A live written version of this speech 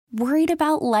Worried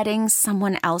about letting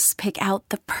someone else pick out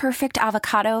the perfect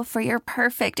avocado for your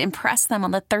perfect impress them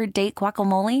on the third date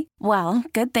guacamole? Well,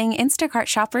 good thing Instacart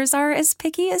shoppers are as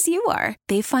picky as you are.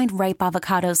 They find ripe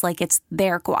avocados like it's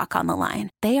their guac on the line.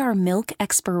 They are milk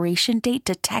expiration date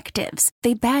detectives.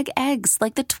 They bag eggs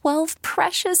like the 12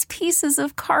 precious pieces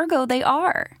of cargo they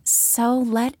are. So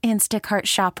let Instacart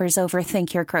shoppers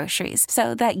overthink your groceries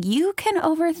so that you can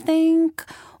overthink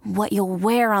what you'll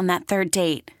wear on that third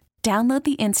date. Download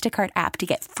the Instacart app to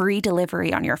get free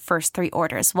delivery on your first 3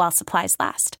 orders while supplies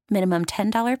last. Minimum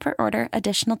 $10 per order.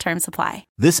 Additional terms apply.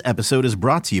 This episode is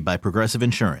brought to you by Progressive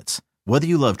Insurance. Whether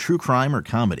you love true crime or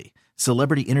comedy,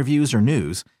 celebrity interviews or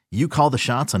news, you call the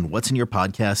shots on what's in your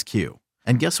podcast queue.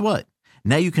 And guess what?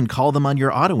 Now you can call them on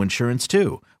your auto insurance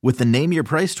too with the Name Your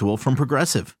Price tool from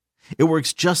Progressive. It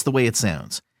works just the way it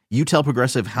sounds. You tell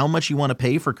Progressive how much you want to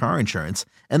pay for car insurance,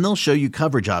 and they'll show you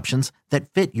coverage options that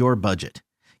fit your budget.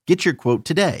 Get your quote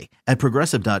today at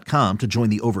Progressive.com to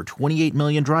join the over 28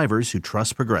 million drivers who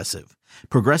trust Progressive.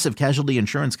 Progressive Casualty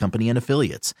Insurance Company and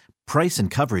Affiliates. Price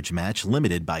and coverage match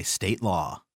limited by state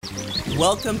law.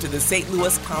 Welcome to the St.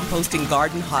 Louis Composting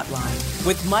Garden Hotline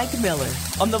with Mike Miller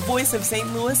on the voice of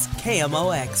St. Louis,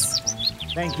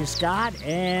 KMOX. Thank you, Scott.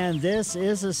 And this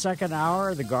is the second hour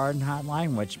of the Garden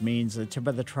Hotline, which means the tip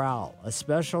of the trowel, a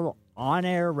special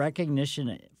on-air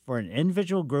recognition for an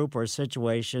individual, group, or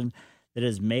situation that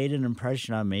has made an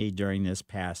impression on me during this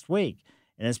past week.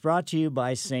 And it's brought to you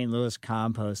by St. Louis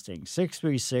Composting,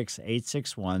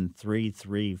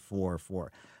 636-861-3344.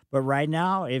 But right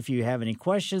now, if you have any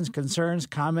questions, concerns,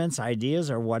 comments,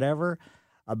 ideas, or whatever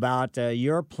about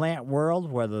your plant world,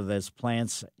 whether there's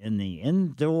plants in the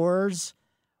indoors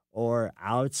or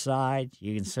outside,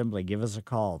 you can simply give us a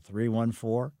call,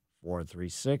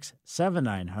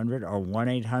 314-436-7900 or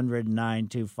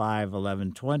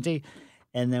 1-800-925-1120.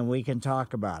 And then we can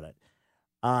talk about it.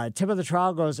 Tip of the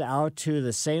trowel goes out to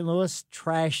the St. Louis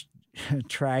trash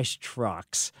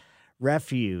trucks,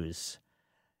 refuse.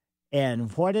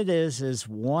 And what it is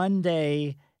one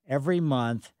day every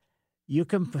month you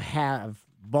can have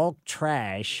bulk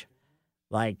trash,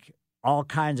 like all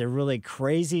kinds of really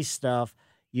crazy stuff.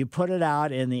 You put it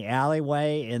out in the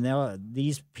alleyway, and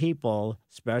these people,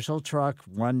 special truck,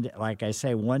 one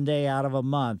day out of a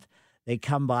month, they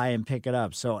come by and pick it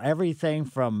up. So everything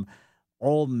from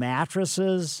old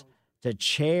mattresses to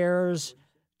chairs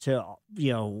to,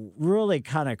 really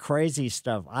kind of crazy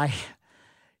stuff.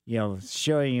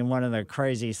 Showing you one of the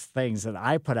craziest things that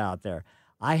I put out there.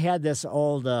 I had this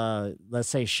old, let's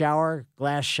say,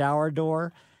 glass shower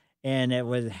door, and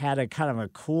it had a kind of a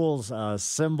cool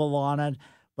symbol on it,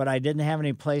 but I didn't have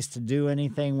any place to do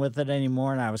anything with it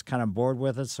anymore, and I was kind of bored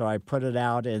with it, so I put it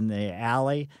out in the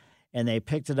alley. And they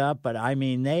picked it up, but I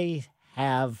mean, they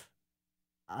have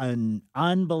an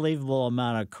unbelievable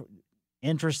amount of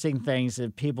interesting things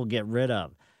that people get rid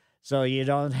of. So you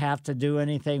don't have to do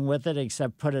anything with it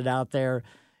except put it out there,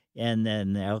 and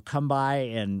then they'll come by,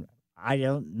 and I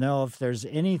don't know if there's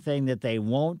anything that they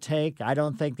won't take. I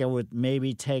don't think they would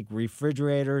maybe take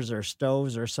refrigerators or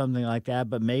stoves or something like that,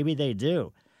 but maybe they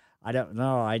do. I don't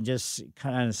know. I just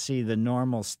kind of see the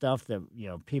normal stuff that,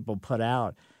 people put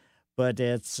out. But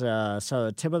it's so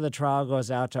the tip of the trowel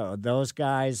goes out to those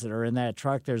guys that are in that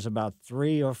truck. There's about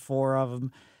 3 or 4 of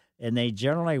them, and they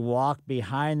generally walk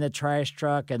behind the trash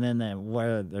truck, and then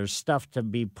where there's stuff to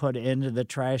be put into the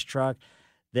trash truck,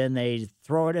 then they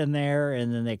throw it in there,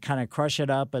 and then they kind of crush it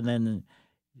up, and then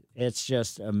it's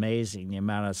just amazing the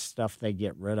amount of stuff they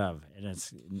get rid of. And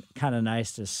it's kind of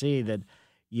nice to see that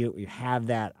you have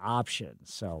that option.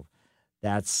 So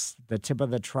that's the tip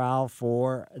of the trowel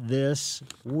for this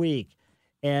week.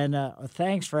 And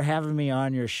thanks for having me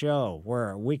on your show,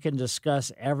 where we can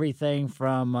discuss everything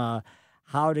from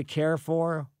how to care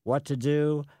for, what to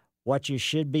do, what you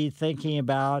should be thinking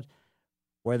about,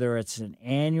 whether it's an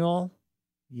annual.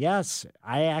 Yes,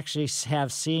 I actually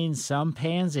have seen some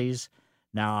pansies.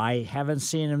 Now, I haven't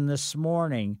seen them this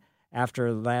morning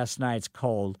after last night's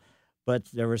cold, but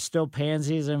there were still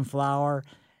pansies in flower.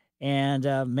 And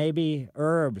maybe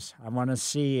herbs. I want to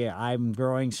see. I'm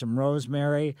growing some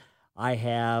rosemary. I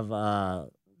have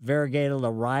variegated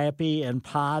liriope in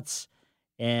pots,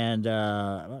 and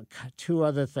 2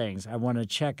 other things. I want to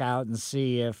check out and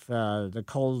see if the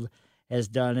cold has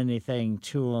done anything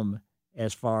to them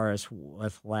as far as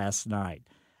with last night.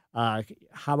 How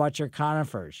about your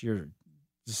conifers, your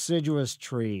deciduous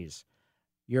trees,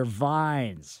 your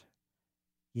vines?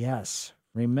 Yes,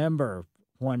 remember,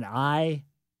 when I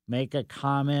make a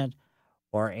comment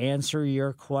or answer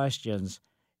your questions,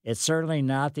 it's certainly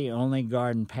not the only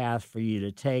garden path for you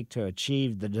to take to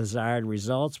achieve the desired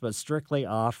results, but strictly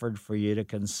offered for you to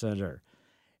consider.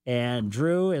 And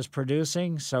Drew is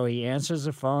producing, so he answers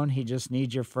the phone. He just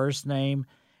needs your first name.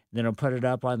 Then he'll put it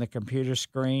up on the computer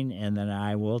screen, and then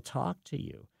I will talk to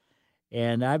you.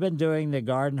 And I've been doing the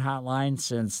Garden Hotline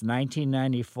since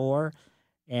 1994.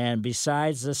 And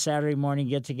besides the Saturday morning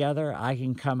get-together, I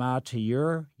can come out to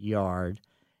your yard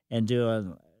and do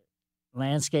a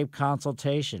landscape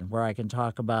consultation where I can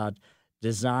talk about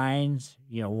designs,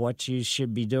 what you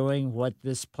should be doing, what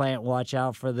this plant, watch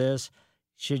out for this.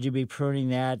 Should you be pruning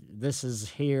that? This is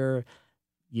here.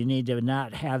 You need to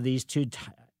not have these two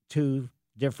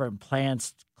different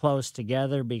plants close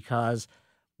together because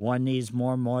one needs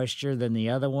more moisture than the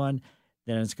other one.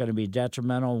 Then it's going to be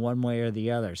detrimental one way or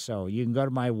the other. So you can go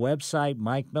to my website,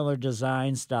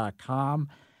 MikeMillerDesigns.com,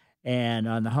 and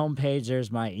on the homepage,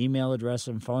 there's my email address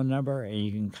and phone number, and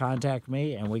you can contact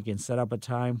me, and we can set up a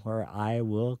time where I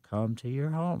will come to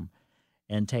your home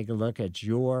and take a look at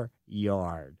your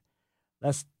yard.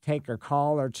 Let's take a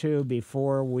call or two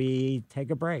before we take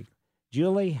a break.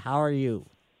 Julie, how are you?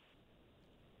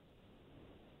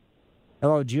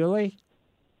 Hello, Julie?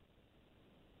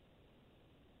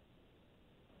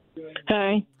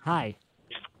 Hi. Hi.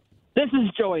 This is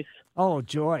Joyce. Oh,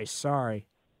 Joyce, sorry.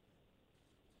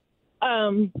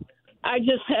 I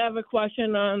just have a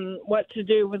question on what to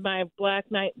do with my black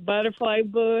knight butterfly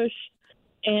bush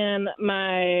and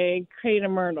my crape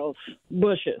of myrtles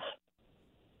bushes.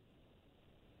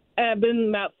 It's been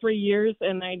about 3 years,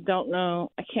 and I don't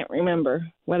know. I can't remember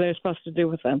what I was supposed to do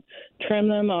with them. Trim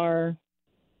them or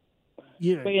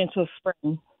wait until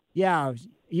spring. Yeah,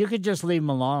 you could just leave them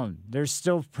alone. They're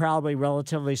still probably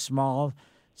relatively small.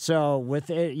 So with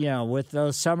it, with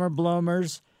those summer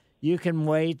bloomers, you can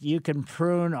wait. You can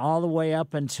prune all the way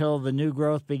up until the new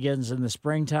growth begins in the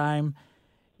springtime,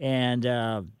 and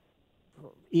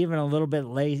even a little bit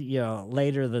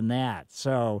later than that.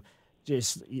 So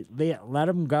just let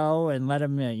them go and let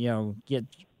them, get,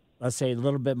 let's say, a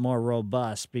little bit more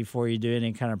robust before you do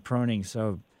any kind of pruning.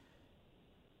 So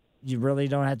you really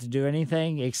don't have to do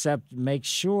anything except make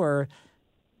sure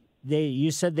you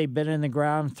said they've been in the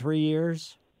ground 3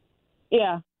 years?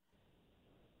 Yeah.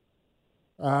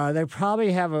 They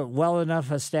probably have a well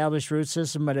enough established root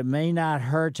system, but it may not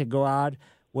hurt to go out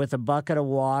with a bucket of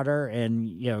water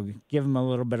and, give them a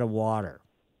little bit of water.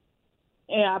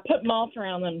 Yeah, I put mulch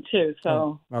around them too,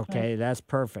 so. Okay, that's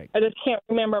perfect. I just can't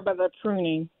remember about the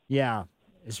pruning. Yeah.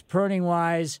 It's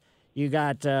pruning-wise, you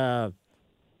got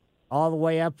all the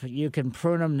way up. You can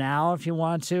prune them now if you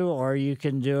want to, or you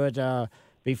can do it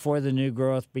before the new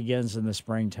growth begins in the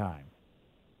springtime.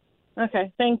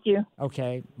 Okay, thank you.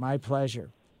 Okay, my pleasure.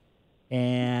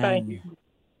 And Bye.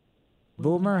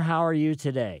 Boomer, how are you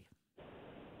today?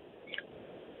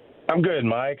 I'm good,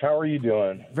 Mike. How are you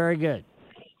doing? Very good.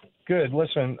 Good.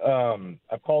 Listen,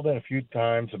 I've called in a few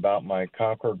times about my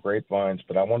Concord grapevines,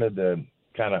 but I wanted to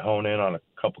kind of hone in on a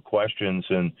couple questions.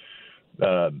 And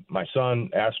my son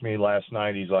asked me last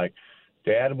night, he's like,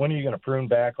 Dad, when are you going to prune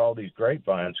back all these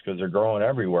grapevines? Because they're growing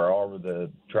everywhere, all over the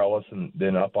trellis and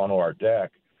then up onto our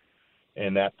deck.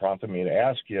 And that prompted me to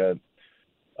ask you,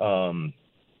 I've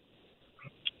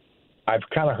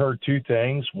kind of heard two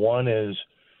things. One is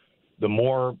the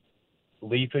more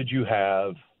leafage you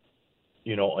have,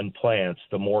 in plants,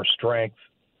 the more strength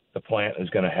the plant is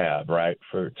going to have, right,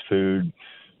 for its food,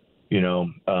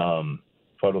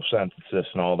 photosynthesis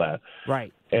and all that.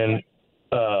 Right. And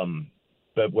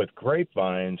but with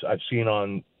grapevines, I've seen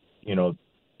on,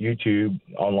 YouTube,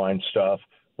 online stuff,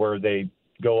 where they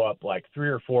go up like 3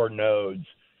 or 4 nodes,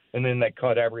 and then they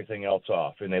cut everything else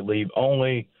off, and they leave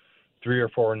only 3 or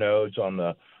 4 nodes on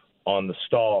the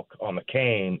stalk, on the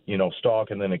cane,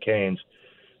 stalk and then the canes.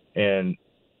 And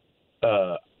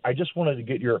I just wanted to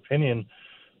get your opinion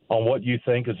on what you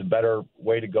think is a better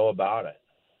way to go about it.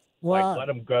 Well, like let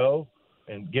them go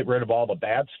and get rid of all the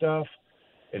bad stuff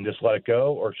and just let it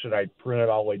go, or should I prune it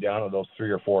all the way down to those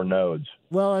 3 or 4 nodes?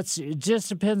 Well, it just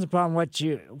depends upon why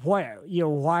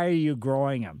are you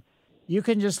growing them? You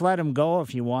can just let them go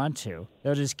if you want to.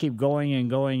 They'll just keep going and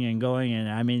going and going. And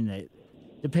I mean,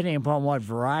 depending upon what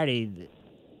variety,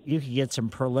 you can get some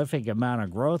prolific amount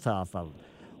of growth off of them.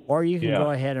 Or you can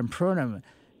go ahead and prune them.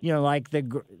 Like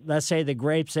let's say the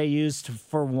grapes they used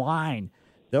for wine,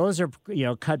 those are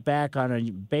cut back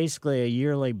on basically a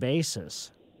yearly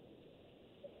basis.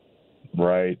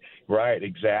 Right,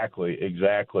 exactly.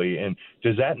 And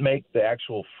does that make the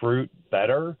actual fruit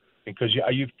better? Because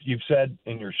you've said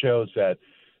in your shows that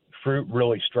fruit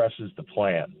really stresses the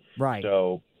plant. Right.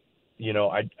 So,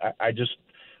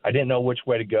 I didn't know which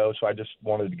way to go, so I just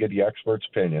wanted to get the expert's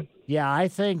opinion. Yeah, I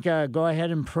think go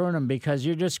ahead and prune them because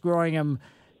you're just growing them,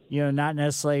 not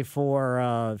necessarily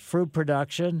for fruit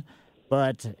production,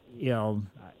 But,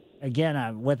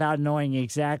 again, without knowing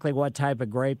exactly what type of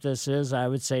grape this is, I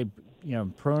would say,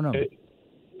 prune them.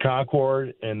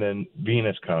 Concord and then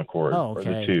Venus Concord are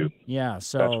the two. Yeah,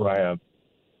 so that's what I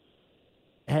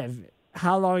have.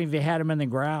 How long have you had them in the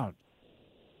ground?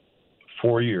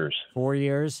 4 years. 4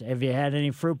 years. Have you had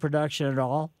any fruit production at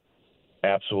all?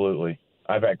 Absolutely.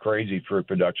 I've had crazy fruit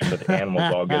production, but the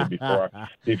animals all get it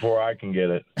before I can get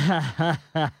it.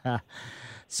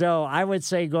 So I would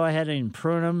say go ahead and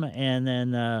prune them, and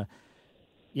then,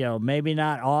 maybe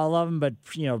not all of them, but,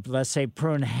 let's say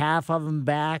prune half of them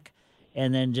back,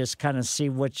 and then just kind of see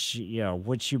which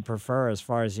you prefer as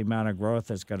far as the amount of growth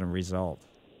that's going to result.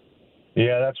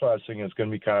 Yeah, that's what I was thinking. It's going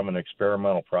to be kind of an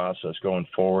experimental process going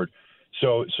forward.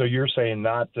 So you're saying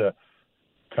not to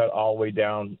cut all the way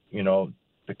down, the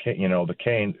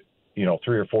cane,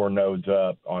 3 or 4 nodes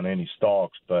up on any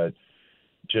stalks, but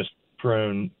just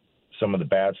prune some of the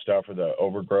bad stuff or the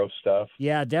overgrowth stuff?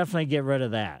 Yeah, definitely get rid of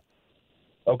that.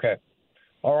 Okay.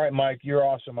 All right, Mike, you're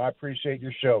awesome. I appreciate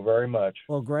your show very much.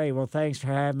 Well, great. Well, thanks for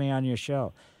having me on your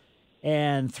show.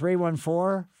 And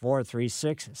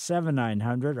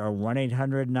 314-436-7900 or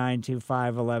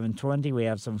 1-800-925-1120. We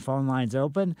have some phone lines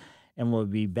open, and we'll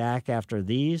be back after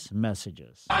these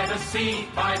messages. By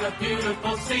the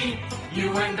beautiful sea,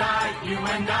 you and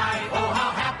I, oh,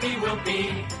 how happy we'll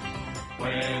be.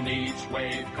 When each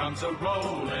wave comes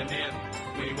a-rolling in,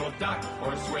 we will duck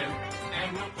or swim,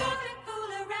 and we'll put it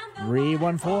cool around the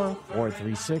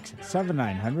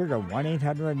 314-436-7900 or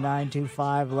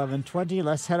 1-800-925-1120.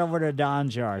 Let's head over to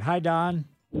Don's yard. Hi, Don.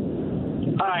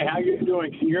 Hi, how you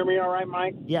doing? Can you hear me all right,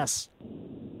 Mike? Yes.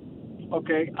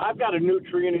 Okay, I've got a new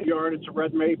tree in the yard. It's a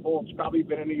red maple. It's probably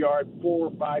been in the yard 4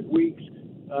 or 5 weeks.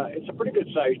 It's a pretty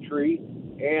good-sized tree.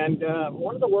 And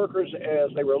one of the workers,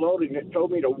 as they were loading it, told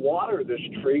me to water this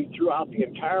tree throughout the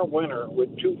entire winter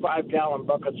with 2 5-gallon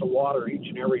buckets of water each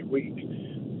and every week.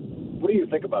 What do you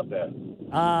think about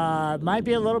that? Might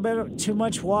be a little bit too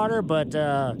much water, but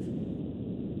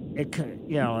it could,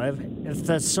 if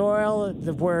the soil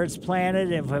where it's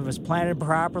planted, if it was planted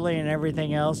properly and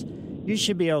everything else, you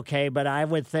should be okay. But I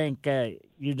would think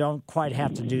you don't quite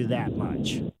have to do that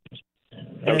much.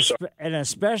 And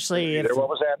especially if what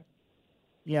was that?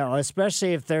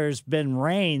 Especially if there's been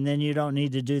rain, then you don't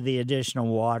need to do the additional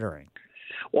watering.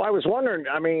 Well, I was wondering,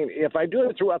 if I do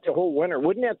it throughout the whole winter,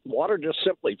 wouldn't that water just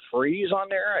simply freeze on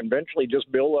there and eventually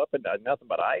just build up into nothing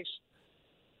but ice?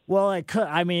 Well, it could.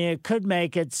 It could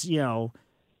make it,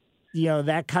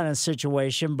 that kind of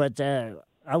situation, but I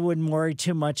wouldn't worry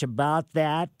too much about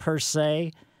that per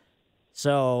se.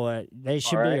 So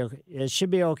it should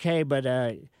be okay, but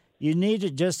you need to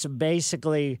just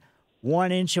basically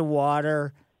 1 inch of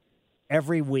water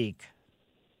every week.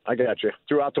 I got you.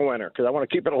 Throughout the winter, because I want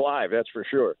to keep it alive, that's for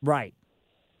sure. Right.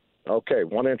 Okay,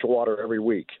 1 inch of water every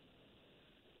week.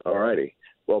 All righty.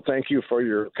 Well, thank you for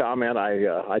your comment.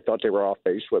 I thought they were off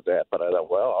base with that, but I thought,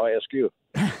 well, I'll ask you.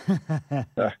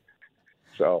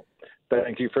 So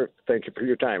thank you for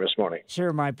your time this morning.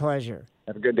 Sure, my pleasure.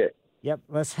 Have a good day. Yep.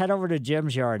 Let's head over to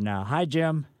Jim's yard now. Hi,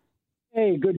 Jim.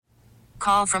 Hey, good.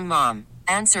 Call from mom.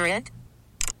 Answer it.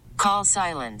 Call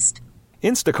silenced.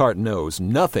 Instacart knows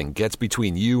nothing gets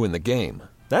between you and the game.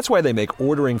 That's why they make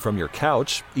ordering from your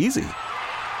couch easy.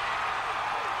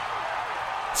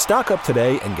 Stock up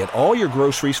today and get all your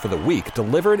groceries for the week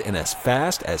delivered in as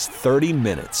fast as 30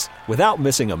 minutes without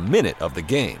missing a minute of the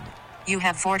game. You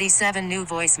have 47 new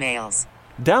voicemails.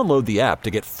 Download the app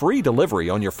to get free delivery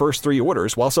on your first 3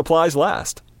 orders while supplies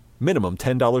last. Minimum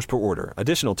 $10 per order.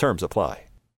 Additional terms apply.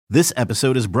 This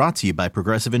episode is brought to you by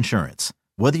Progressive Insurance.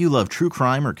 Whether you love true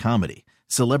crime or comedy,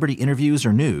 celebrity interviews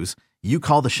or news, you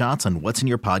call the shots on what's in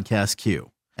your podcast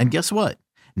queue. And guess what?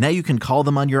 Now you can call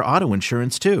them on your auto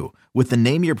insurance too with the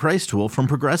Name Your Price tool from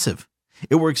Progressive.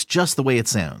 It works just the way it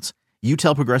sounds. You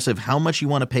tell Progressive how much you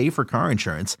want to pay for car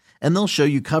insurance, and they'll show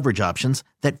you coverage options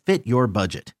that fit your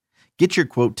budget. Get your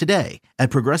quote today at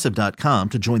Progressive.com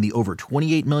to join the over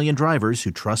 28 million drivers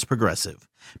who trust Progressive.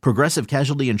 Progressive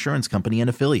Casualty Insurance Company and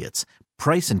Affiliates.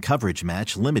 Price and coverage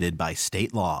match limited by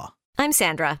state law. I'm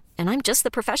Sandra, and I'm just the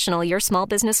professional your small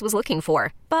business was looking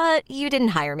for. But you didn't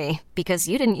hire me because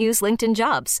you didn't use LinkedIn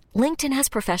Jobs. LinkedIn has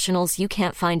professionals you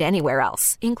can't find anywhere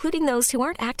else, including those who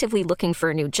aren't actively looking for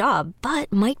a new job,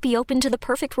 but might be open to the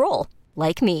perfect role,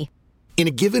 like me. In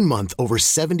a given month, over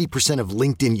 70% of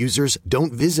LinkedIn users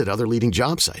don't visit other leading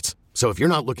job sites. So if you're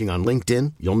not looking on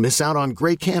LinkedIn, you'll miss out on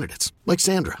great candidates like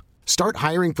Sandra. Start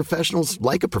hiring professionals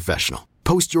like a professional.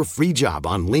 Post your free job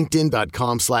on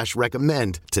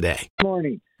linkedin.com/recommend today. Good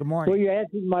morning. Good morning. Well, you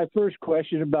answered my first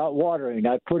question about watering.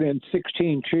 I put in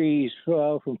 16 trees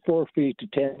from 4 feet to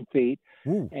 10 feet,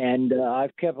 and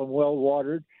I've kept them well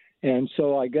watered. And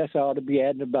so I guess I ought to be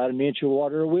adding about an inch of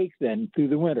water a week then through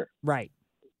the winter. Right.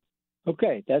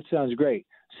 Okay, that sounds great.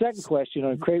 Second question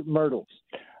on crepe myrtles.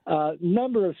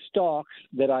 Number of stalks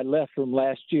that I left from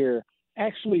last year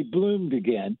actually bloomed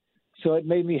again, so it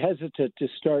made me hesitant to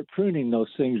start pruning those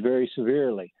things very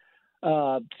severely.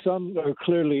 Some are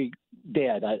clearly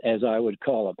dead, as I would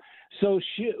call them. So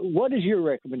what is your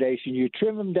recommendation? You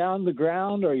trim them down the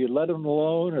ground, or you let them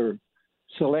alone, or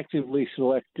selectively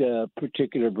select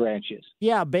particular branches?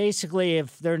 Yeah, basically,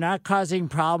 if they're not causing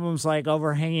problems like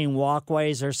overhanging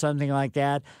walkways or something like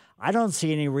that, I don't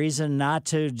see any reason not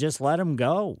to just let them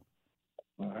go.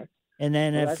 All right. And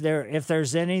then if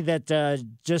there's any that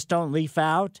just don't leaf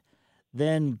out,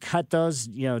 then cut those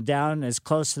down as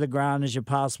close to the ground as you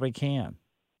possibly can.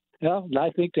 Well, I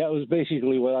think that was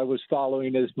basically what I was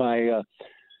following as my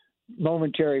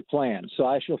momentary plan. So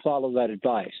I shall follow that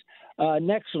advice.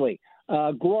 Nextly,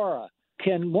 guara.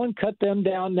 Can one cut them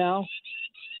down now?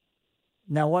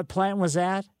 Now, what plant was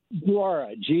that?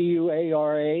 Guara,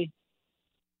 Guara.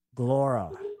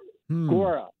 Glora.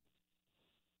 Guara.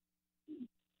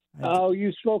 Oh,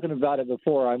 you've spoken about it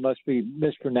before. I must be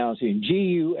mispronouncing.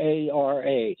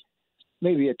 Guara.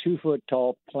 Maybe a 2-foot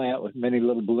tall plant with many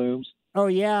little blooms. Oh,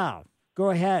 yeah. Go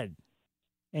ahead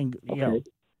and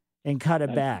and cut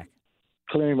it back.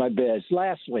 Clearing my beds.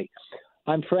 Lastly,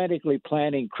 I'm frantically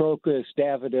planting crocus,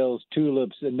 daffodils,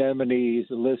 tulips, anemones,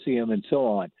 elysium, and so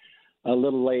on. A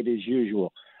little late as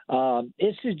usual.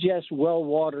 It suggests well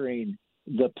watering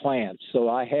the plants, so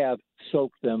I have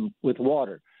soaked them with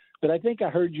water. But I think I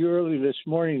heard you earlier this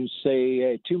morning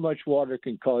say too much water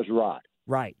can cause rot.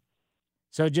 Right.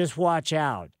 So just watch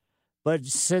out. But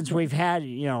since we've had,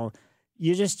 you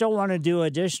just don't want to do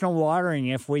additional watering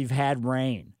if we've had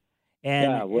rain.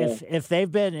 And if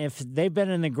they've been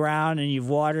in the ground and you've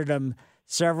watered them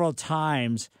several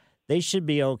times, they should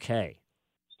be okay.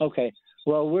 Okay.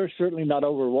 Well, we're certainly not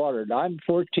overwatered. I'm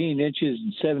 14 inches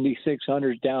and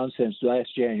 7,600 down since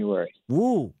last January.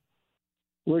 Woo.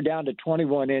 We're down to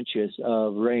 21 inches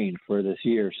of rain for this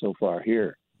year so far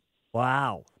here.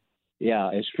 Wow.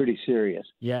 Yeah, it's pretty serious.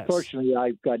 Yes. Fortunately,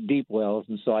 I've got deep wells,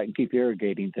 and so I can keep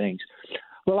irrigating things.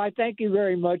 Well, I thank you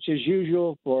very much, as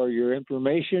usual, for your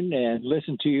information and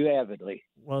listen to you avidly.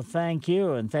 Well, thank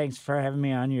you, and thanks for having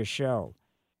me on your show.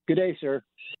 Good day, sir.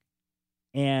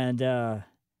 And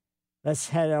let's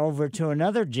head over to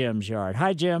another Jim's yard.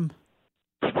 Hi, Jim.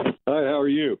 Hi, how are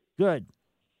you? Good.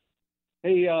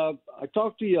 Hey, I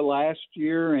talked to you last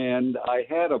year, and I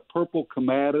had a purple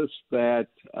clematis that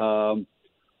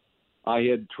I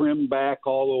had trimmed back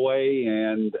all the way,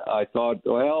 and I thought,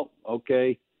 well,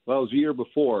 okay. Well, it was the year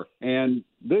before. And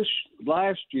this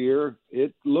last year,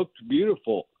 it looked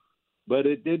beautiful, but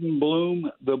it didn't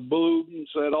bloom the blooms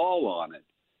at all on it.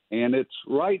 And it's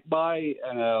right by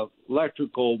an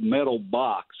electrical metal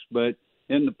box. But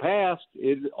in the past,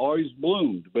 it always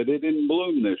bloomed, but it didn't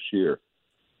bloom this year.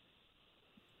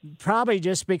 Probably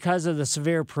just because of the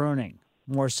severe pruning,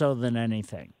 more so than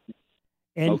anything.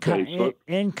 In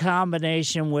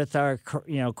combination with our,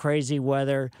 crazy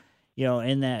weather,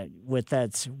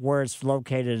 that's where it's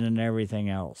located and everything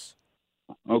else.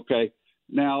 Okay.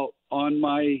 Now, on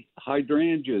my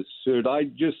hydrangeas, should I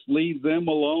just leave them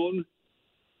alone,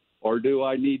 or do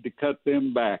I need to cut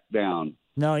them back down?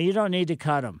 No, you don't need to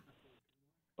cut them.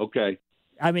 Okay.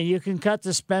 I mean, you can cut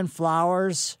the spent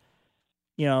flowers,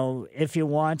 if you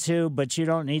want to, but you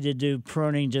don't need to do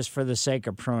pruning just for the sake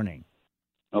of pruning.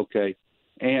 Okay.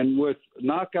 And with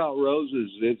knockout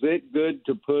roses, is it good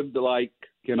to put,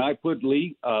 can I put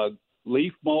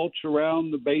leaf mulch around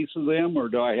the base of them, or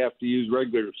do I have to use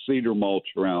regular cedar mulch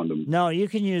around them? No, you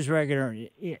can use regular.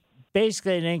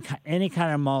 Basically, any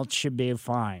kind of mulch should be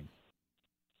fine.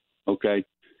 Okay.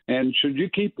 And should you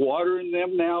keep watering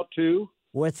them now, too?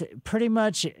 With pretty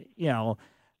much,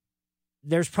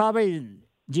 there's probably,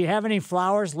 do you have any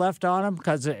flowers left on them?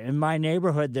 Because in my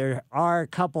neighborhood, there are a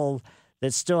couple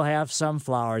that still have some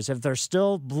flowers. If they're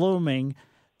still blooming,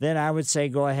 then I would say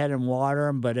go ahead and water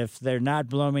them. But if they're not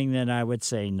blooming, then I would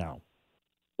say no.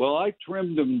 Well, I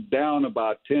trimmed them down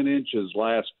about 10 inches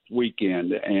last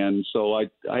weekend, and so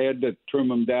I had to trim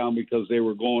them down because they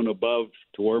were going above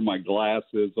to where my glass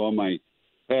is on my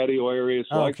patio area.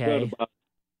 So I cut about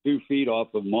 2 feet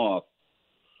off of them off.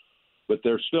 But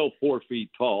they're still 4 feet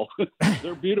tall.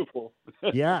 They're beautiful.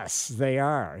 Yes, they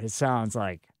are. It sounds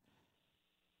like.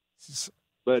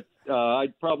 but I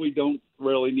probably don't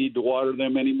really need to water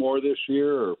them anymore this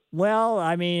year. Or... Well,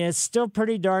 I mean, it's still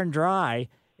pretty darn dry.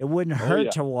 It wouldn't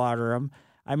hurt to water them.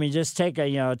 I mean, just take a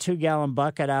 2-gallon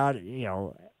bucket out.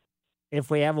 If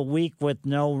we have a week with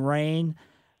no rain,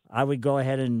 I would go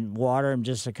ahead and water them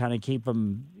just to kind of keep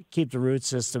the root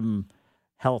system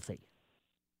healthy.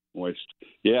 Moist.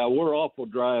 Yeah, we're awful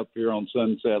dry up here on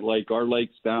Sunset Lake. Our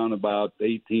lake's down about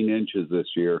 18 inches this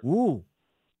year. Ooh,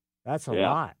 that's a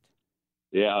lot.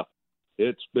 Yeah,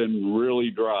 it's been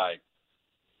really dry.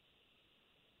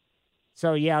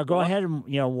 So, go ahead and,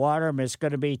 water them. It's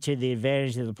going to be to the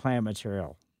advantage of the plant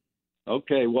material.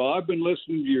 Okay, well, I've been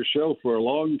listening to your show for a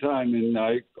long time, and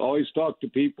I always talk to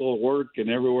people at work and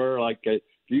everywhere. Like, if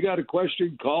you got a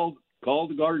question, call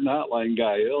the Garden Hotline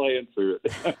guy. He'll answer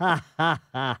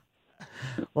it.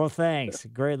 Well, thanks.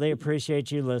 Greatly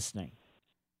appreciate you listening.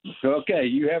 Okay,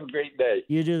 you have a great day.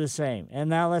 You do the same. And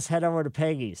now let's head over to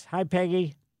Peggy's. Hi,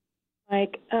 Peggy.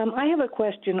 Mike, I have a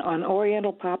question on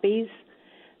oriental poppies.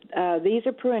 These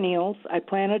are perennials. I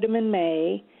planted them in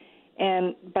May,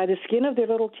 and by the skin of their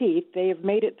little teeth, they have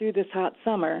made it through this hot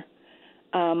summer.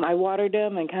 I watered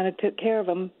them and kind of took care of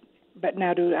them, but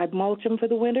now do I mulch them for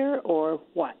the winter or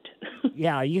what?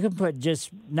 Yeah, you can put just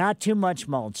not too much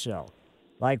mulch, though,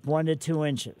 like 1 to 2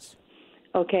 inches.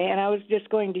 Okay, and I was just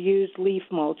going to use leaf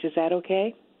mulch. Is that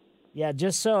okay? Yeah,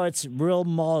 just so it's real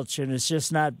mulch and it's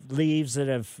just not leaves that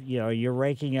have, you're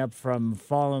raking up from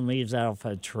fallen leaves out of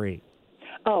a tree.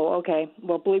 Oh, okay.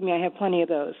 Well, believe me, I have plenty of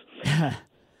those.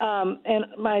 And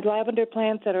my lavender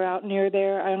plants that are out near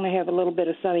there, I only have a little bit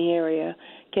of sunny area.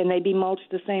 Can they be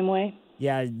mulched the same way?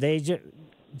 Yeah,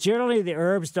 generally the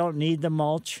herbs don't need the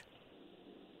mulch,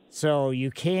 so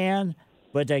you can.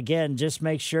 But again, just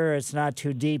make sure it's not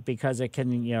too deep because it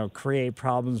can, create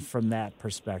problems from that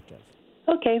perspective.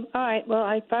 Okay, all right. Well,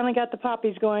 I finally got the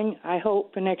poppies going, I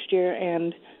hope, for next year,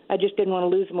 and I just didn't want to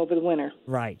lose them over the winter.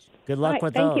 Right. Good luck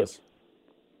with thank those. You.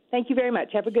 Thank you very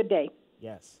much. Have a good day.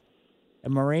 Yes.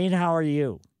 And Maureen, how are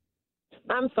you?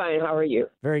 I'm fine. How are you?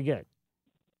 Very good.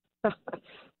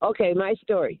 Okay, my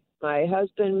story. My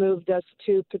husband moved us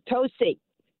to Potosi.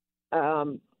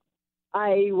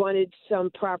 I wanted some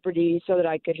property so that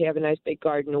I could have a nice big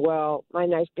garden. Well, my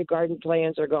nice big garden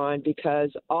plans are gone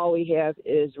because all we have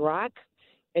is rock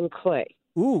and clay.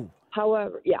 Ooh.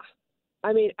 However, yeah.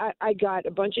 I mean, I got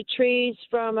a bunch of trees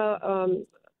from a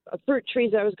fruit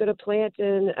trees I was going to plant,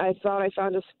 and I thought I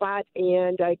found a spot,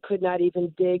 and I could not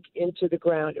even dig into the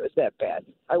ground. It was that bad.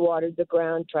 I watered the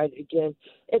ground, tried it again.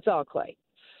 It's all clay.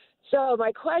 So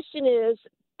my question is,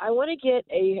 I want to get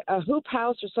a hoop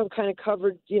house or some kind of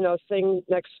covered, thing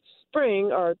next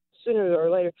spring or sooner or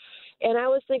later. And I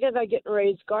was thinking about getting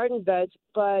raised garden beds,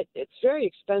 but it's very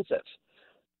expensive.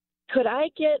 Could I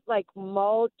get like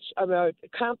mulch,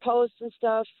 compost and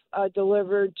stuff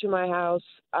delivered to my house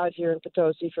out here in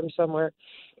Potosi from somewhere,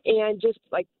 and just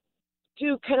like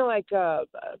do kind of like a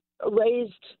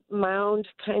raised mound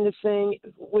kind of thing?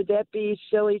 Would that be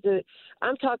silly to?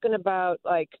 I'm talking about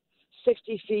like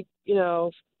 60 feet,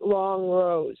 long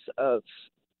rows of,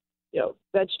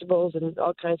 vegetables and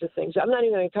all kinds of things. I'm not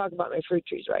even going to talk about my fruit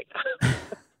trees right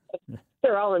now.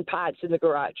 They're all in pots in the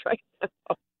garage right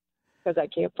now because I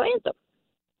can't plant them.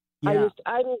 Yeah.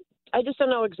 I just don't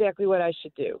know exactly what I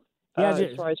should do as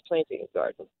far as planting a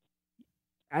garden.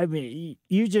 I mean,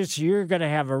 you're going to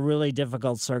have a really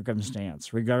difficult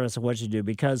circumstance regardless of what you do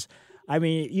because, I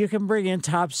mean, you can bring in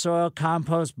topsoil,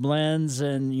 compost blends,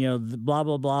 and, blah,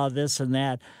 blah, blah, this and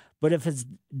that. But if it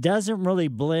doesn't really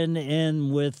blend in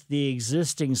with the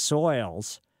existing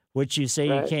soils, which you say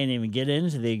you can't even get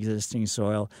into the existing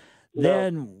soil,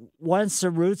 then once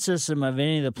the root system of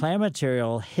any of the plant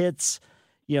material hits,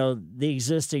 the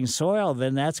existing soil,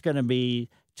 then that's going to be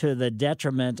to the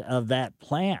detriment of that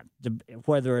plant,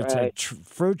 whether it's a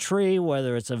fruit tree,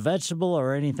 whether it's a vegetable,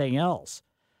 or anything else.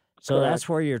 So that's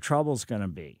where your trouble's going to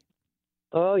be.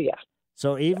 Oh, yeah.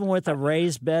 So even with a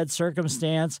raised bed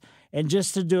circumstance, and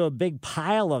just to do a big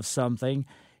pile of something,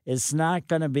 it's not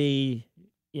going to be,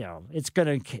 it's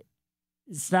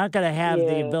not going to have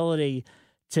the ability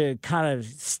to kind of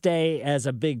stay as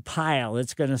a big pile.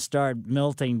 It's going to start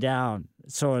melting down.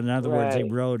 So in other words,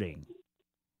 eroding.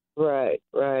 Right.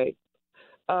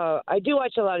 I do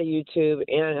watch a lot of YouTube,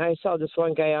 and I saw this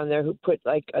one guy on there who put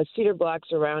like cedar blocks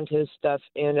around his stuff,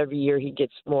 and every year he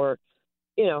gets more,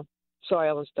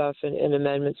 soil and stuff and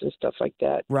amendments and stuff like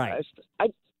that. Right.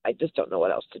 I just don't know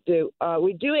what else to do.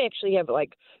 We do actually have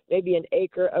like maybe an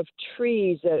acre of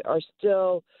trees that are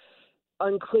still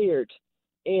uncleared,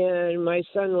 and my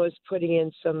son was putting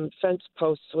in some fence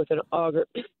posts with an auger.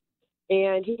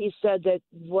 And he said that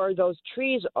where those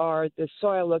trees are, the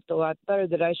soil looked a lot better,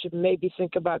 that I should maybe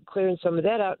think about clearing some of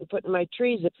that out and putting my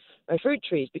fruit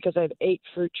trees, because I have 8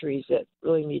 fruit trees that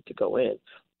really need to go in.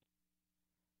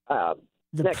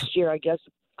 Next year, I guess.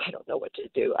 I don't know what to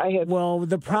do. Well,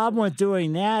 the problem with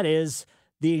doing that is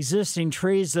the existing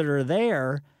trees that are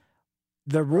there,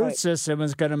 the root system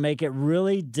is going to make it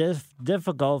really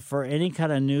difficult for any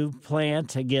kind of new plant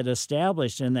to get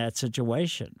established in that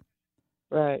situation.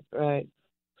 Right.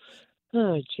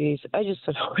 Oh, geez. I just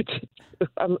don't know what to do.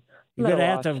 You're going to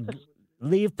have to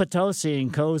leave Potosi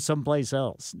and go someplace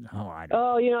else. No, I don't.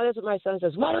 Oh, that's what my son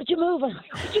says. Why don't you move?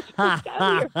 Just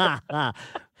down here.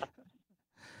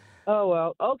 Oh,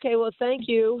 well. Okay, well, thank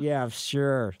you. Yeah,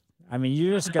 sure. I mean,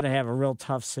 you're just going to have a real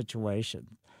tough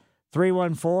situation.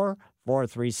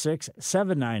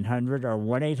 314-436-7900 or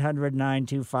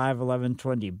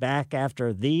 1-800-925-1120. Back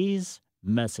after these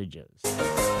messages.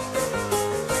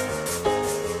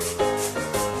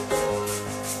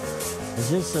 Is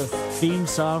this a theme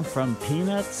song from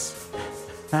Peanuts?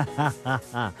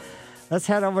 Let's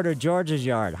head over to George's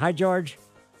yard. Hi, George.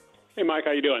 Hey, Mike.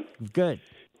 How you doing? Good.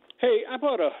 Hey, I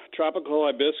bought a tropical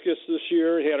hibiscus this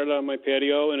year. Had it on my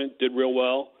patio, and it did real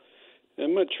well.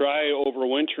 I'm going to try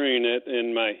overwintering it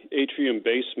in my atrium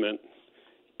basement.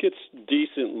 It gets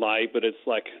decent light, but it's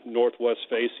like northwest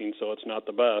facing, so it's not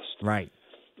the best. Right.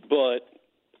 But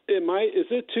is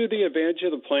it to the advantage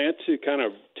of the plant to kind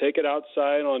of take it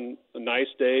outside on nice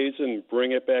days and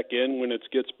bring it back in when it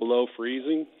gets below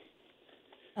freezing?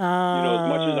 As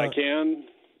much as I can.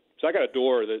 So I got a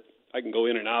door that I can go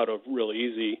in and out of real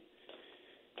easy.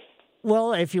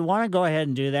 Well, if you want to go ahead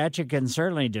and do that, you can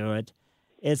certainly do it.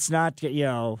 It's not,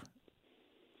 the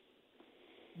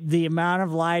amount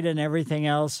of light and everything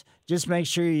else, just make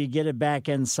sure you get it back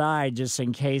inside just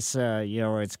in case,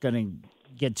 it's going to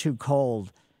get too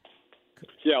cold.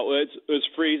 Yeah, well, it's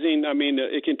freezing. I mean,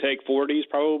 it can take 40s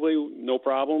probably, no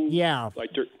problem. Yeah,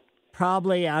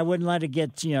 probably I wouldn't let it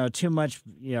get, too much,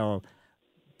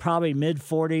 probably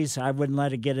mid-40s. I wouldn't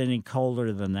let it get any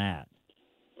colder than that.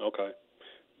 Okay.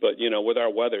 But, with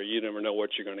our weather, you never know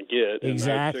what you're going to get.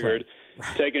 Exactly. And I figured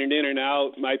taking it in and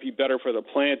out might be better for the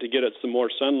plant to get it some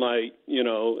more sunlight,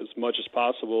 as much as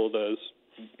possible.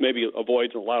 Maybe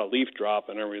avoids a lot of leaf drop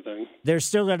and everything. They're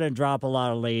still going to drop a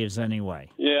lot of leaves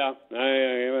anyway. Yeah,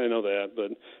 I know that.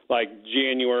 But like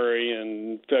January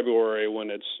and February when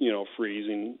it's,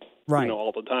 freezing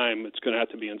all the time, it's going to have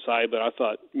to be inside. But I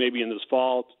thought maybe in this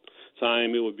fall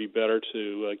time it would be better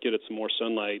to get it some more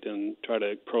sunlight and try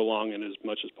to prolong it as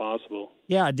much as possible.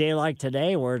 Yeah, a day like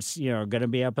today where it's going to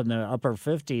be up in the upper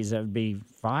 50s, that would be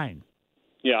fine.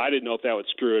 Yeah, I didn't know if that would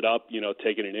screw it up,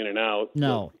 taking it in and out.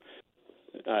 No.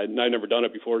 I've never done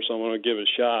it before, so I'm going to give it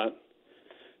a shot.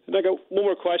 And I got one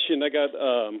more question. I got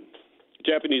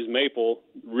Japanese maple,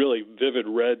 really vivid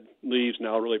red leaves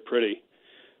now, really pretty.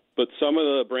 But some of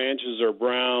the branches are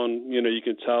brown. You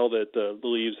can tell that the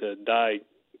leaves had died.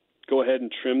 Go ahead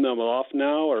and trim them off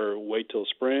now or wait till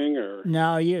spring? Or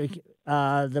No,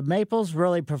 the maples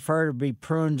really prefer to be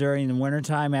pruned during the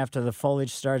wintertime after the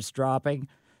foliage starts dropping.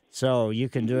 So you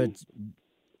can do it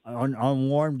on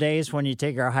warm days when you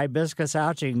take our hibiscus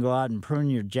out. You can go out and prune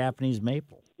your Japanese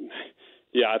maple.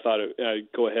 Yeah, I thought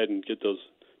I'd go ahead and get those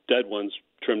dead ones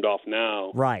trimmed off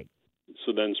now. Right.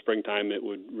 So then springtime it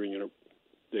would,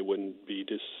 they wouldn't be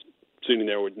just sitting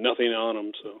there with nothing on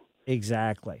them. So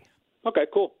exactly. Okay,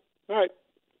 cool. All right.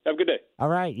 Have a good day. All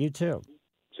right, you too.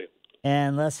 See you.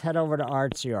 And let's head over to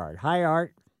Art's yard. Hi,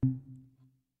 Art. A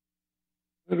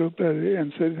little bit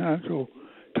incidental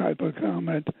type of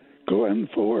comment. Glenn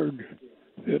Ford,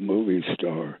 the movie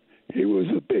star, he was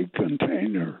a big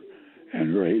container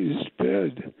and raised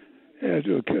bed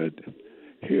advocate.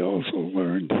 He also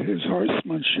learned his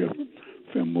horsemanship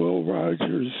from Will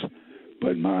Rogers.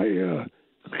 But my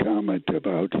comment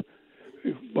about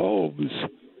bulbs,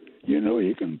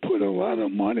 you can put a lot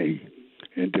of money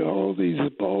into all these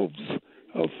bulbs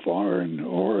of foreign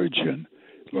origin,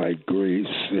 like Greece,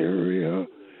 Syria,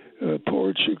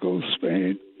 Portugal,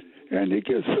 Spain, and you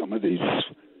get some of these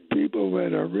people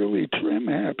that are really trim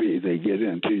happy. They get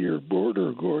into your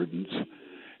border gardens,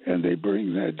 and they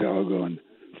bring that doggone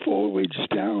foliage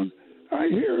down. I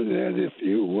hear that if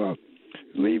you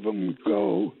leave them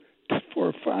go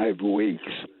for 5 weeks,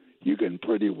 you can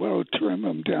pretty well trim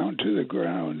them down to the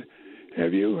ground.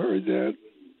 Have you heard that?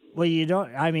 Well,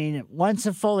 once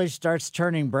the foliage starts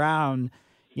turning brown,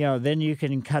 then you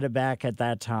can cut it back at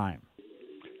that time.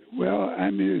 Well,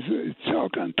 it's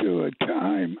talking to a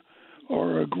time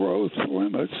or a growth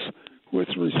limits with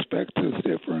respect to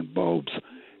different bulbs.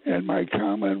 And my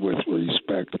comment with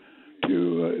respect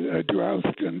to a drought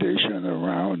condition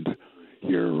around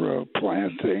your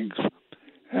plantings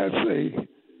as a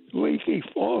leaky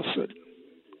faucet.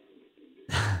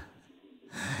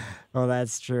 Well,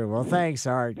 that's true. Well, thanks,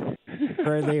 Art.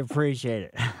 Greatly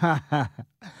appreciate it.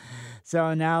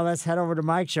 So now let's head over to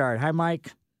Mike's yard. Hi,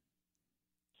 Mike.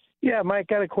 Yeah, Mike,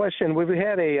 got a question. We've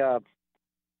had a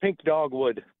pink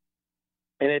dogwood,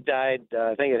 and it died.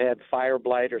 I think it had fire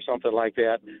blight or something like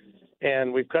that.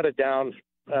 And we've cut it down.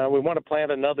 We want to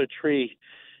plant another tree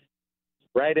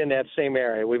right in that same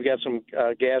area. We've got some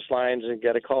gas lines and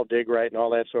got to call dig right and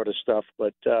all that sort of stuff.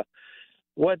 But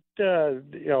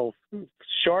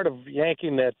short of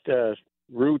yanking that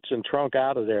roots and trunk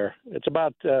out of there, it's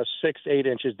about 6 to 8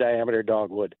 inches diameter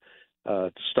dogwood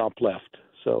stump left.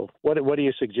 So what do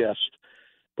you suggest?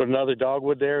 Put another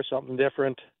dogwood there, something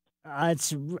different?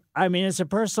 It's a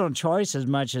personal choice as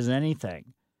much as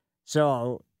anything.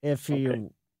 So if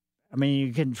you,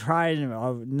 you can try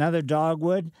another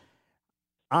dogwood.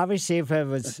 Obviously, if it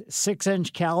was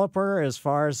 6-inch caliper as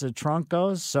far as the trunk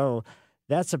goes, so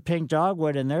that's a pink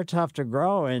dogwood, and they're tough to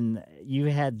grow, and you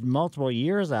had multiple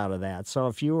years out of that. So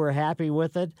if you were happy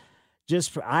with it,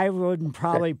 I wouldn't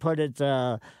probably put it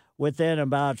within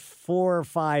about 4 or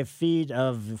 5 feet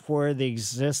of where the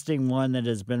existing one that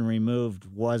has been removed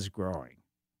was growing.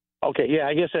 Okay, yeah,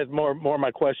 I guess that's more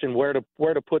my question: where to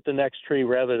put the next tree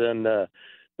rather than the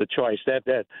choice.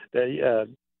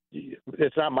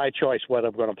 It's not my choice what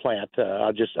I'm going to plant.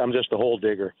 I'm just a hole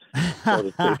digger, so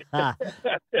to speak.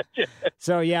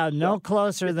 So yeah, no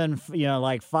closer than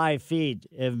like 5 feet.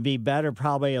 It'd be better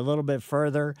probably a little bit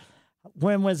further.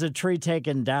 When was the tree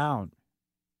taken down?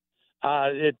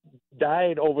 It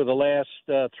died over the last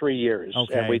 3 years,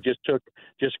 okay. And we just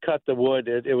cut the wood.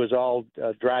 It was all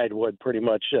dried wood, pretty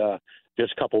much,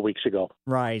 just a couple weeks ago.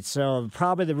 Right. So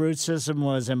probably the root system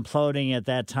was imploding at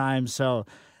that time. So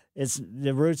it's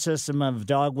the root system of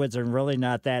dogwoods are really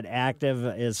not that active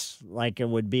as like it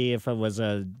would be if it was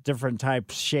a different type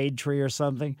shade tree or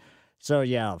something. So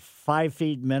yeah, 5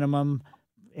 feet minimum,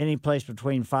 any place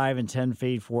between 5 and 10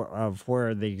 feet of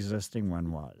where the existing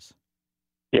one was.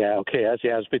 Yeah, okay.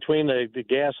 It's between the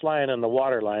gas line and the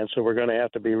water line, so we're going to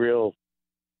have to be real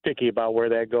picky about where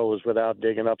that goes without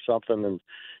digging up something and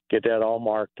get that all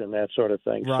marked and that sort of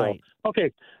thing. Right. So,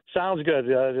 okay, sounds good.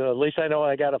 At least I know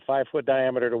I got a 5-foot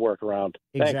diameter to work around.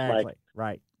 Exactly. Thanks, Mike.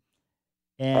 Right.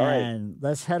 And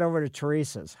let's head over to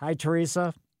Teresa's. Hi,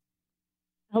 Teresa.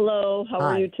 Hello. How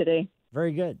are you today?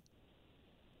 Very good.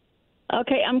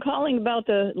 Okay, I'm calling about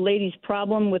the lady's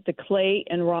problem with the clay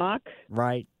and rock.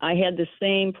 Right. I had the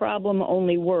same problem,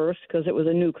 only worse, because it was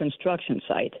a new construction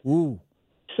site. Ooh.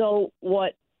 So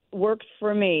what worked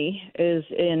for me is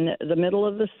in the middle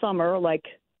of the summer, like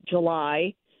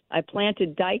July, I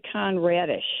planted daikon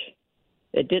radish.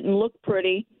 It didn't look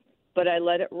pretty, but I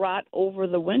let it rot over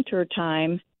the winter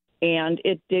time, and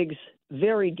it digs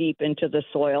very deep into the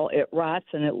soil. It rots,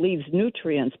 and it leaves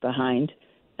nutrients behind.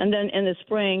 And then in the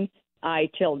spring,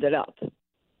 I tilled it up.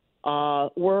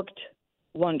 Worked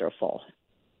wonderful.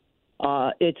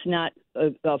 It's not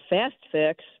a fast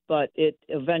fix, but it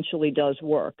eventually does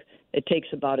work. It takes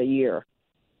about a year.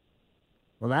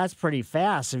 Well, that's pretty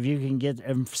fast. If you can get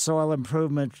soil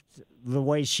improvement the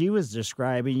way she was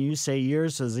describing, you say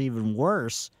yours is even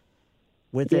worse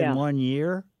within 1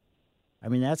 year. I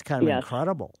mean, that's kind of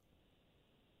incredible.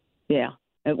 Yeah.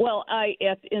 Well,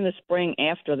 in the spring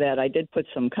after that, I did put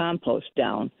some compost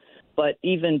down. But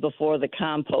even before the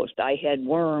compost, I had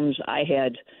worms. I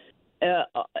had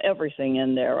everything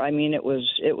in there. I mean, it was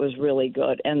really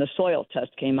good. And the soil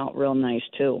test came out real nice,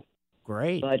 too.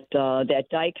 Great. But that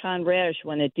daikon radish,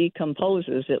 when it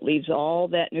decomposes, it leaves all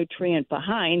that nutrient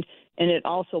behind, and it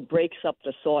also breaks up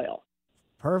the soil.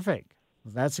 Perfect.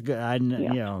 That's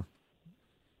good.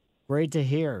 Great to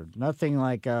hear. Nothing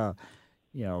like,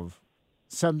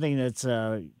 something that's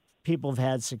people have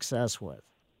had success with.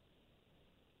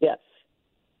 Yes.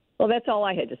 Well, that's all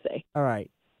I had to say. All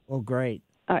right. Well, great.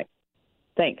 All right.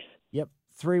 Thanks. Yep.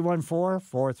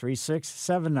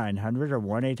 314-436-7900 or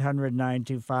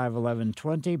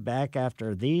 1-800-925-1120. Back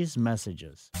after these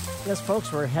messages. Yes,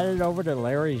 folks, we're headed over to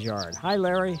Larry's yard. Hi,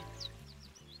 Larry.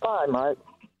 Hi, Mike.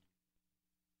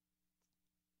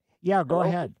 Yeah, go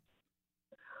ahead.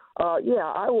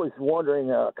 I was wondering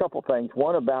a couple things.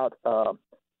 One about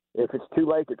if it's too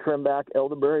late to trim back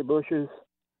elderberry bushes,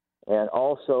 and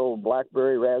also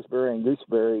blackberry, raspberry, and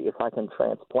gooseberry, if I can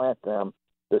transplant them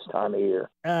this time of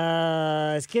year.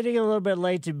 It's getting a little bit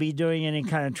late to be doing any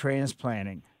kind of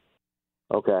transplanting.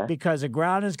 Okay. Because the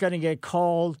ground is going to get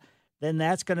cold, then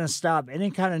that's going to stop any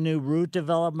kind of new root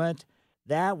development.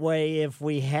 That way, if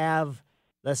we have,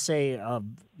 let's say, a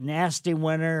nasty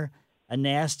winter a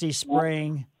nasty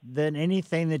spring, then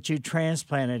anything that you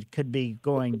transplanted could be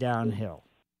going downhill.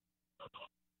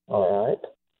 All right.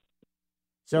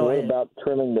 So what about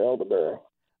trimming the elderberry?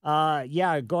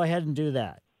 Yeah, go ahead and do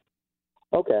that.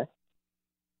 Okay.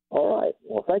 All right.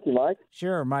 Well, thank you, Mike.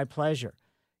 Sure, my pleasure.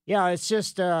 Yeah, it's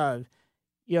just,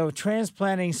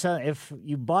 transplanting. If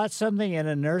you bought something in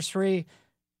a nursery,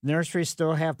 nurseries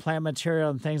still have plant material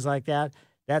and things like that.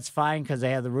 That's fine because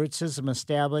they have the root system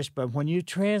established. But when you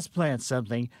transplant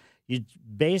something, you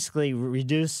basically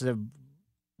reduce the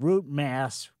root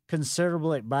mass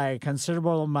considerably by a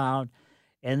considerable amount,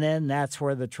 and then that's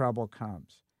where the trouble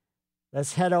comes.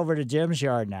 Let's head over to Jim's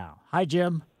yard now. Hi,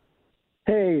 Jim.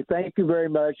 Hey, thank you very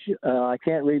much. I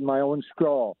can't read my own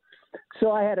scrawl.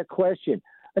 So I had a question.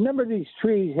 A number of these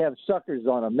trees have suckers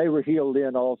on them. They were healed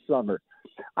in all summer.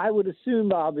 I would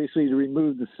assume, obviously, to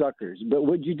remove the suckers, but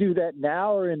would you do that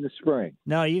now or in the spring?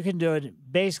 No, you can do it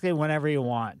basically whenever you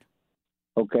want.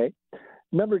 Okay.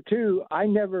 Number two, I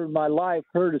never in my life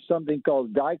heard of something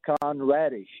called daikon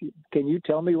radish. Can you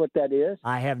tell me what that is?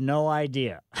 I have no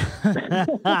idea.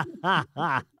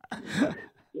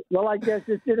 Well, I guess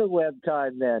it's interweb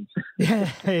time then.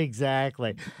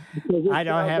 Exactly. I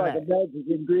don't have like a magic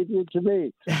ingredient to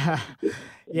me.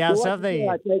 Yeah, so something.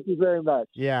 Thank you very much.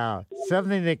 Yeah,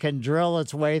 something that can drill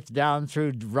its way down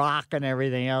through rock and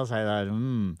everything else. I thought,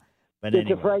 But it's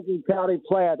a Franklin County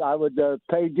plant. I would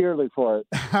pay dearly for it.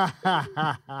 So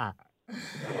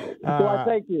I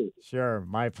thank you. Sure,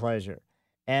 my pleasure.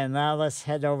 And now let's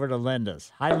head over to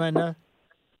Linda's. Hi, Linda.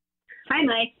 Hi,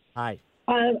 Mike. Hi.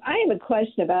 I have a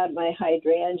question about my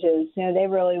hydrangeas. They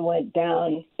really went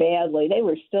down badly. They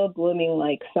were still blooming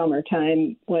like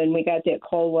summertime when we got that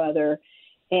cold weather.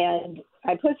 And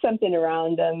I put something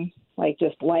around them, like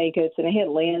just blankets, and I had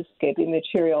landscaping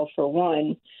material for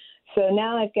one. So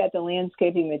now I've got the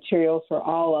landscaping material for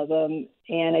all of them,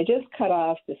 and I just cut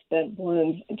off the spent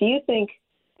blooms. Do you think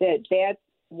that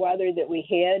weather that we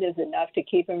had is enough to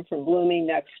keep them from blooming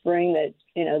next spring, that,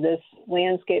 this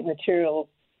landscape material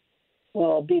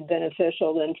will be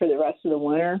beneficial then for the rest of the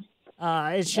winter?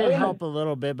 It should help a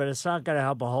little bit, but it's not going to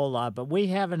help a whole lot. But we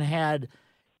haven't had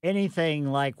anything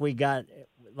like we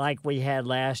had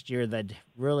last year that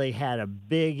really had a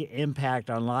big impact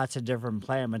on lots of different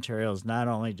plant materials, not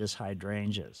only just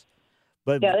hydrangeas.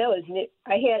 But yeah, that was neat.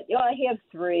 I have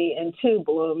 3 and 2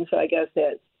 blooms, so I guess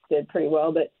that did pretty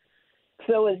well. But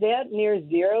so was that near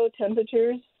zero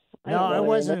temperatures? No, it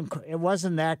wasn't. It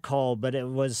wasn't that cold, but it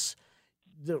was.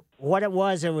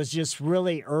 It was just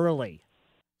really early.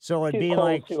 So it'd be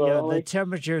like the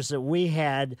temperatures that we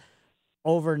had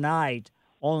overnight,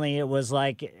 only it was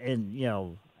like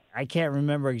I can't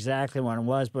remember exactly when it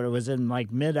was, but it was in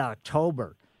like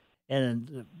mid-October,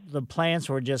 and the plants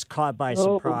were just caught by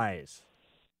surprise.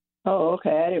 Oh,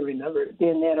 okay. I didn't remember it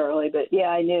being that early, but yeah,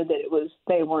 I knew that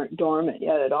they weren't dormant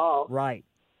yet at all. Right.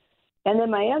 And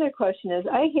then my other question is,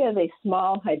 I have a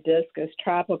small hibiscus,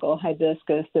 tropical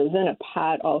hibiscus, that was in a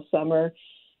pot all summer,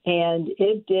 and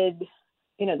it did,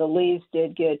 the leaves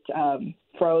did get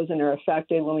frozen or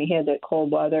affected when we had that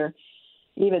cold weather,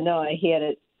 even though I had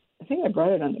it, I think I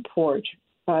brought it on the porch,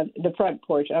 the front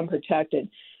porch, unprotected.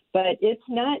 But it's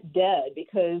not dead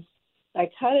because I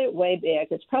cut it way back.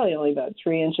 It's probably only about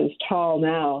 3 inches tall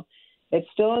now. It's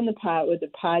still in the pot with the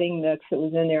potting mix that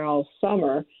was in there all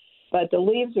summer. But the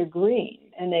leaves are green,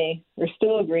 and they were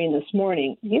still green this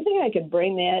morning. Do you think I could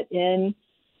bring that in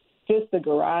just the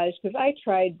garage? Because I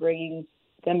tried bringing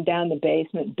them down the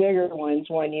basement, bigger ones,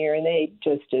 one year, and they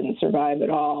just didn't survive at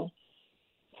all.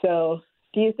 So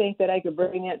do you think that I could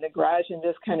bring it in the garage and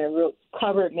just kind of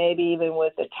cover it maybe even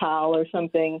with a towel or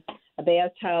something, a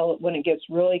bath towel when it gets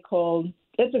really cold?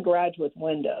 It's a garage with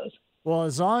windows. Well,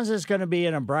 as long as it's going to be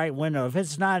in a bright window, if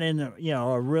it's not in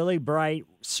a really bright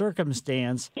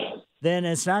circumstance, then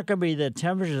it's not going to be the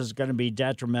temperature is going to be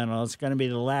detrimental. It's going to be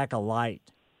the lack of light.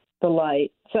 The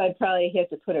light. So I'd probably have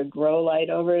to put a grow light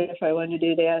over it if I wanted to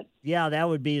do that. Yeah, that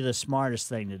would be the smartest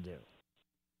thing to do.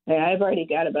 Yeah, I've already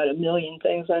got about 1 million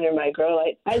things under my grow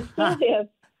light. I still have.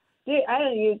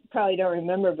 You probably don't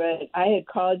remember, but I had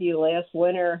called you last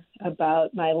winter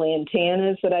about my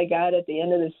lantanas that I got at the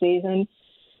end of the season.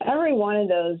 Every one of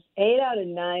those, 8 out of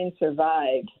 9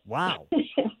 survived. Wow.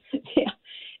 Yeah.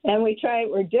 And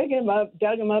we're dug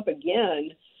them up again,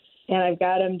 and I've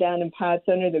got them down in pots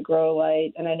under the grow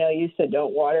light. And I know you said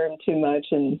don't water them too much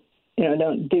and,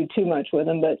 don't do too much with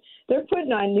them, but they're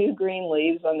putting on new green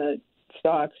leaves on the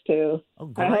stalks too.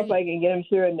 Oh, I hope I can get them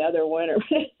through another winter.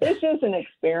 It's just an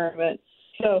experiment.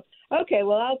 So, okay,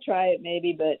 well, I'll try it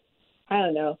maybe, but I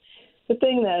don't know.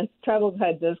 The tropical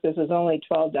hibiscus is only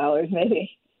 $12.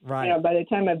 Maybe Right. You know, by the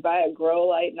time I buy a grow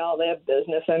light and all that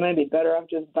business, I might be better off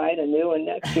just buying a new one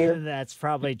next year. That's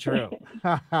probably true.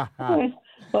 Okay.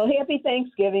 Well, happy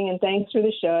Thanksgiving, and thanks for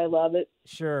the show. I love it.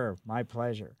 Sure, my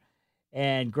pleasure.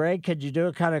 And Greg, could you do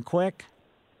it kind of quick?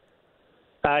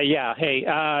 Yeah. Hey,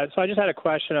 so I just had a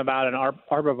question about an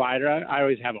arborvitae. I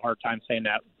always have a hard time saying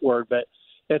that word, but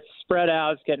it's spread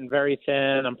out. It's getting very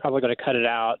thin. I'm probably going to cut it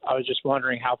out. I was just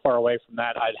wondering how far away from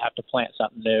that I'd have to plant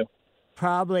something new.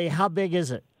 Probably. How big is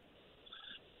it?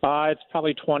 It's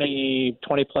probably 20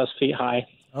 plus feet high.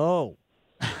 Oh.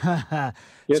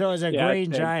 So it's a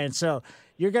green giant. So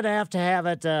you're going to have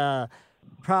it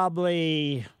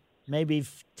probably maybe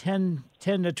 10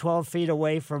 to 12 feet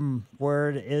away from where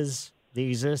it is, the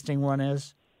existing one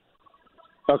is.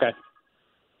 Okay.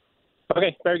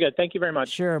 Okay, very good. Thank you very much.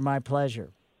 Sure, my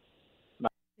pleasure. Bye.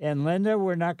 And Linda,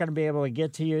 we're not going to be able to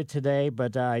get to you today,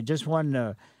 but I just wanted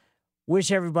to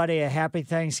wish everybody a happy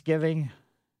Thanksgiving.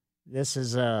 This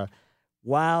is a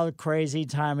wild, crazy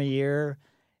time of year,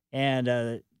 and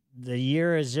the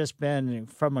year has just been,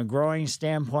 from a growing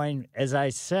standpoint, as I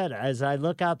said, as I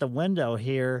look out the window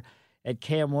here at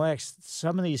KMOX,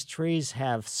 some of these trees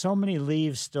have so many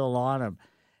leaves still on them.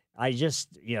 I just,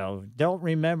 don't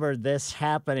remember this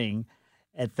happening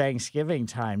at Thanksgiving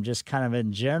time, just kind of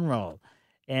in general.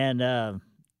 And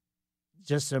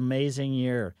just an amazing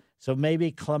year. So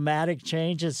maybe climatic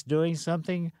change is doing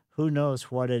something. Who knows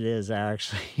what it is,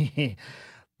 actually.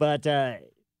 But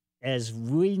as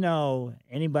we know,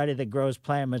 anybody that grows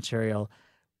plant material,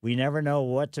 we never know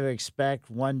what to expect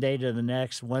one day to the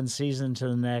next, one season to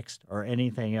the next, or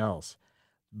anything else.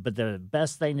 But the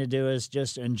best thing to do is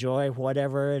just enjoy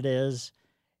whatever it is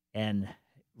and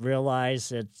realize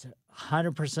that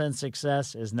 100%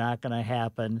 success is not going to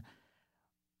happen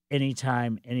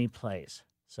anytime, any place.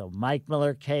 So Mike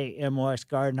Miller, KMOX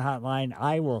Garden Hotline.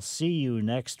 I will see you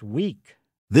next week.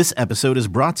 This episode is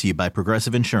brought to you by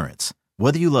Progressive Insurance.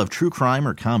 Whether you love true crime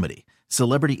or comedy,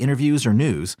 celebrity interviews or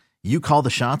news, you call the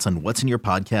shots on what's in your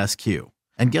podcast queue.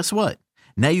 And guess what?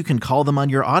 Now you can call them on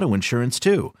your auto insurance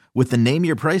too with the Name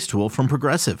Your Price tool from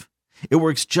Progressive. It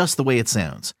works just the way it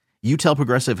sounds. You tell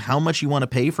Progressive how much you want to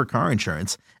pay for car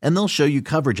insurance, and they'll show you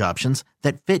coverage options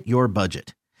that fit your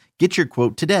budget. Get your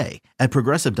quote today at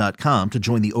Progressive.com to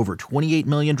join the over 28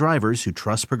 million drivers who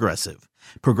trust Progressive.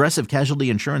 Progressive Casualty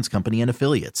Insurance Company and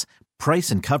Affiliates. Price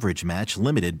and coverage match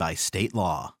limited by state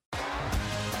law.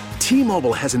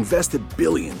 T-Mobile has invested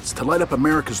billions to light up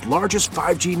America's largest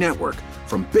 5G network,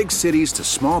 from big cities to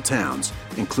small towns,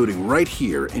 including right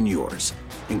here in yours.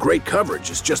 And great coverage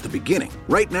is just the beginning.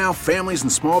 Right now, families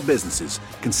and small businesses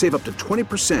can save up to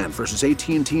 20% versus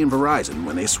AT&T and Verizon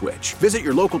when they switch. Visit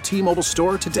your local T-Mobile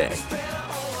store today.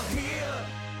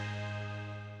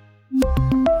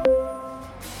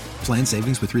 Plan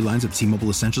savings with 3 lines of T-Mobile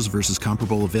Essentials versus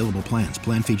comparable available plans.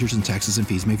 Plan features and taxes and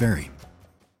fees may vary.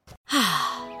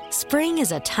 Spring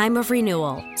is a time of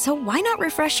renewal, so why not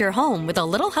refresh your home with a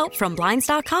little help from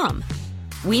Blinds.com?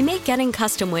 We make getting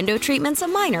custom window treatments a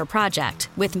minor project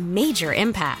with major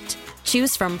impact.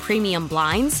 Choose from premium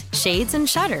blinds, shades, and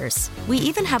shutters. We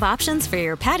even have options for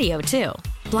your patio, too.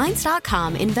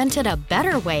 Blinds.com invented a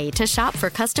better way to shop for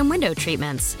custom window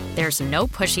treatments. There's no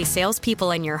pushy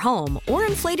salespeople in your home or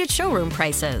inflated showroom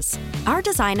prices. Our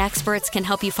design experts can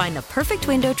help you find the perfect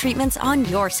window treatments on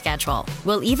your schedule.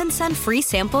 We'll even send free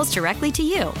samples directly to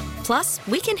you. Plus,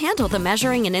 we can handle the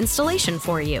measuring and installation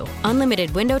for you.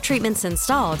 Unlimited window treatments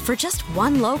installed for just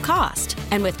one low cost.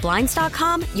 And with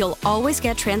Blinds.com, you'll always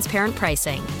get transparent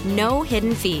pricing. No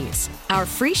hidden fees. Our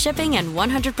free shipping and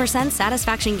 100%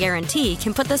 satisfaction guarantee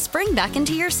can put the spring back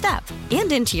into your step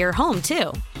and into your home,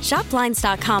 too. Shop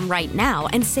Blinds.com right now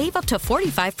and save up to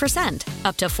 45%.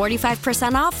 Up to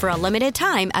 45% off for a limited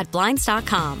time at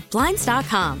Blinds.com.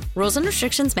 Blinds.com. Rules and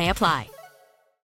restrictions may apply.